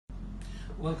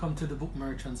Welcome to the Book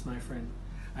Merchants, my friend.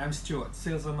 I'm Stewart,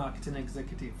 Sales and Marketing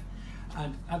Executive.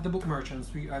 And at the Book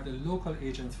Merchants, we are the local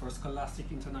agents for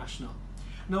Scholastic International.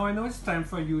 Now, I know it's time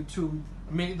for you to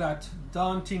make that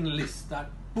daunting list, that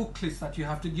book list that you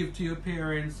have to give to your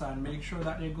parents and make sure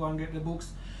that they go and get the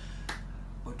books.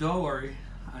 But don't worry,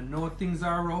 I know things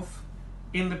are rough.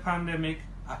 In the pandemic,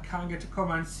 I can't get to come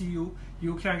and see you.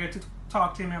 You can't get to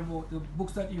talk to me about the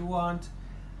books that you want.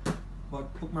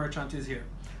 But Book Merchant is here.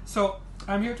 So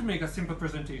I'm here to make a simple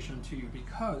presentation to you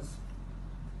because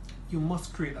you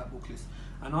must create that book list.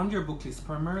 And on your book list,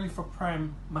 primarily for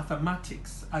prime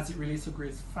mathematics as it relates to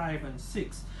grades 5 and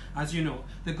 6, as you know,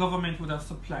 the government would have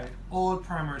supplied all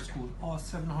primary schools, all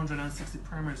 760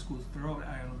 primary schools throughout the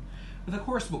island with the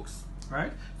course books,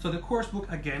 right? So the course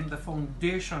book, again, the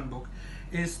foundation book,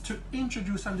 is to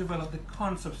introduce and develop the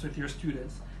concepts with your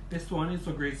students. This one is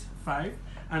for grades 5,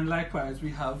 and likewise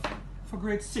we have for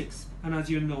grade 6, and as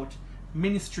you note,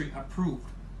 ministry approved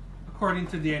according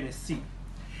to the NSC.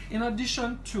 In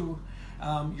addition to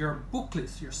your book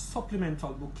list, your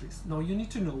supplemental book list, now you need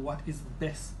to know what is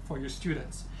best for your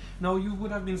students. Now you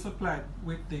would have been supplied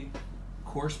with the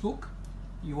course book.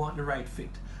 You want the right fit,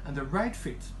 and the right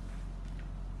fit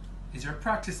is your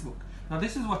practice book. Now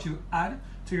this is what you add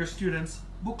to your students'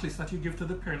 book list that you give to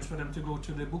the parents for them to go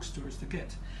to the bookstores to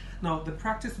get. Now the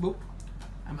practice book,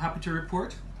 I'm happy to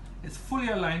report, is fully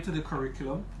aligned to the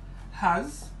curriculum,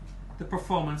 has the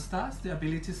performance test, the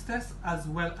abilities test, as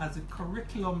well as the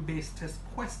curriculum-based test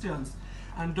questions.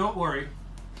 And don't worry,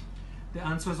 the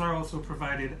answers are also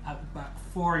provided at the back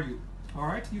for you. All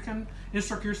right, you can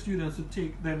instruct your students to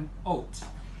take them out.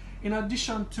 In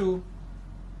addition to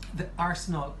the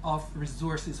arsenal of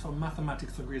resources for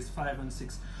mathematics for grades 5 and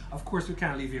 6, of course we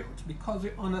can't leave you out because we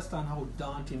understand how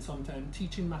daunting sometimes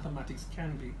teaching mathematics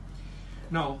can be.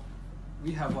 Now,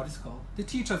 we have what is called the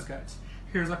teacher's guides.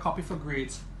 Here's a copy for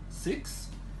grades 6.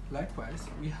 Likewise,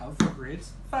 we have for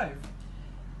grades 5.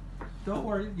 Don't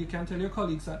worry, you can tell your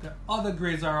colleagues that the other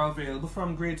grades are available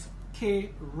from grades K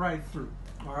right through.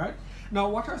 All right. Now,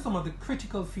 what are some of the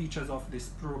critical features of this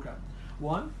program?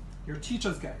 One, your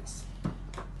teacher's guides.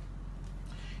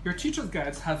 Your teacher's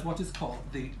guides has what is called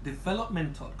the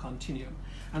developmental continuum,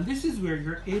 and this is where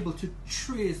you're able to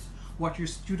trace what your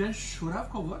students should have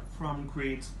covered from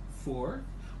grades 4,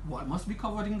 what must be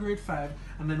covered in grade 5,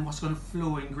 and then what's going to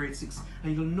flow in grade 6.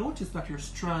 And you'll notice that your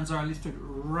strands are listed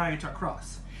right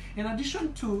across. In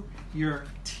addition to your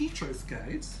teacher's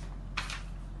guides,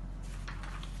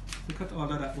 look at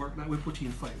all of that work that we put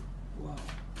in for you. Wow,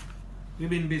 we've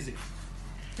been busy.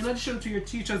 In addition to your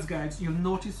teacher's guides, you'll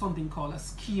notice something called a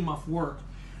scheme of work.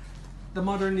 The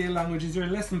modern day language is your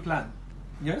lesson plan.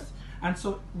 Yes? And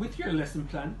so with your lesson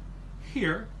plan,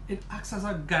 here, it acts as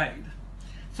a guide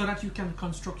so that you can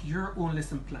construct your own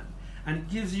lesson plan. And it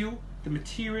gives you the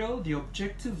material, the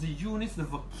objectives, the units, the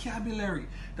vocabulary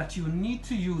that you need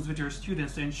to use with your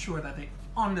students to ensure that they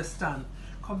understand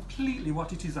completely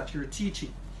what it is that you're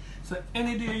teaching. So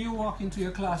any day you walk into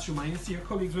your classroom and you see your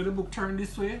colleagues with the book turned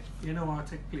this way, you know what will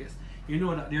take place. You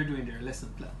know that they're doing their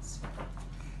lesson plans.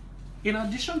 In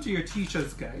addition to your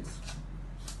teacher's guides,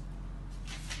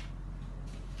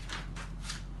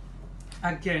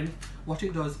 again, what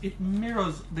it does, it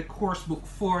mirrors the course book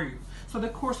for you. So the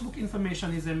course book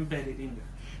information is embedded in there.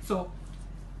 So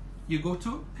you go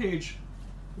to page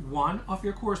 1 of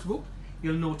your course book,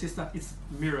 you'll notice that it's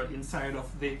mirrored inside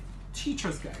of the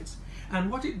teacher's guides.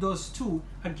 And what it does too,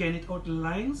 again, it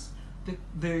outlines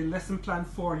the lesson plan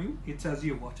for you. It tells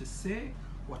you what to say,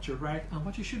 what you write, and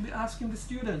what you should be asking the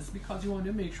students, because you want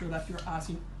to make sure that you're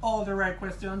asking all the right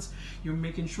questions, you're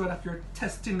making sure that you're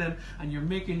testing them, and you're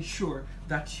making sure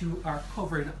that you are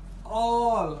covering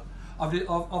all of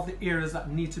the areas that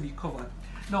need to be covered.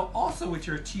 Now, also with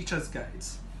your teacher's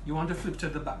guides, you want to flip to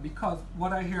the back, because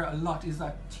what I hear a lot is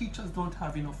that teachers don't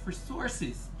have enough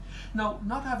resources. Now,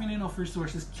 not having enough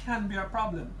resources can be a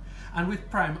problem, and with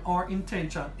Prime, our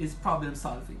intention is problem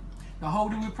solving. Now, how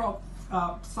do we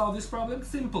solve this problem?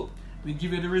 Simple. We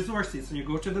give you the resources. So you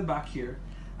go to the back here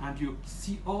and you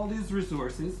see all these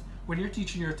resources. When you're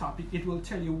teaching your topic, it will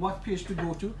tell you what page to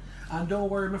go to. And don't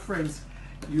worry, my friends,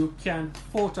 you can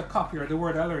photocopy, or the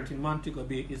word I learned in Montego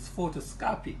Bay is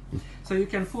photoscopy. So you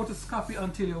can photoscopy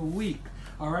until you're weak.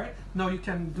 All right. Now you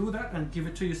can do that and give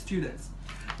it to your students.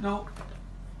 Now,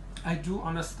 I do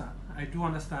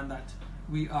understand that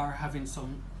we are having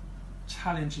some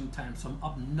challenging times, some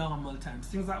abnormal times,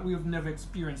 things that we have never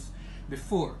experienced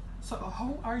before. So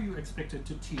how are you expected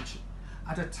to teach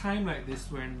at a time like this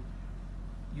when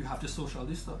you have to social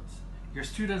distance? Your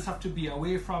students have to be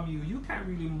away from you. You can't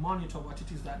really monitor what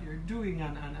it is that you're doing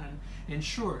and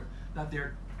ensure that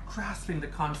they're grasping the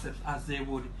concepts as they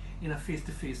would in a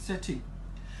face-to-face setting.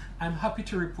 I'm happy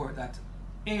to report that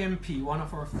AMP, one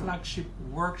of our flagship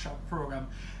workshop program,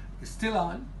 is still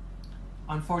on.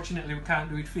 Unfortunately, we can't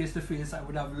do it face-to-face. I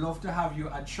would have loved to have you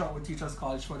at Stewart Teachers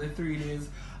College for the 3 days.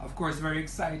 Of course, very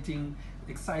exciting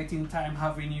time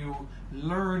having you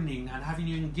learning and having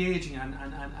you engaging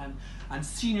and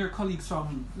seeing your colleagues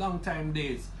from long time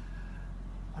days.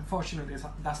 Unfortunately,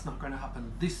 that's not going to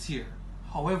happen this year.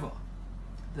 However,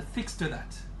 the fix to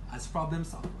that, as problem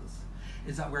solvers,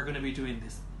 is that we're going to be doing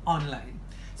this online.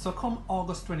 So come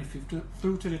August 25th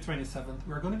through to the 27th,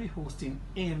 we're going to be hosting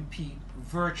AMP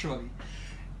virtually.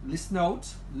 Listen out,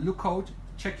 look out,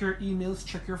 check your emails,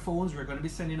 check your phones. We're going to be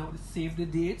sending out the save the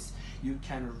dates. You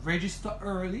can register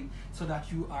early so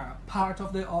that you are a part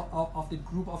of the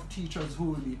group of teachers who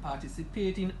will be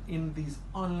participating in these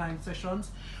online sessions.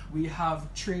 We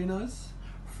have trainers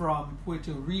from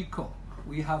Puerto Rico.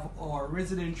 We have our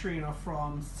resident trainer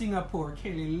from Singapore,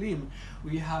 Kelly Lim.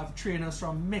 We have trainers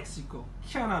from Mexico,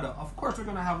 Canada. Of course, we're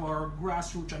going to have our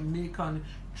grassroots Jamaican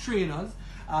trainers.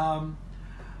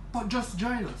 But just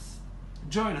join us.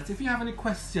 Join us. If you have any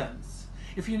questions,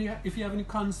 if you have any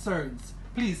concerns,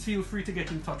 please feel free to get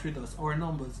in touch with us. Our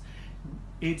numbers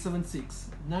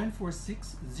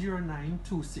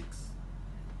 876-946-0926.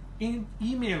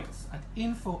 Email us at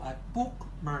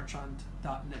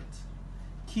info@bookmerchant.net.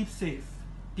 Keep safe,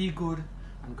 be good,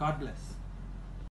 and God bless.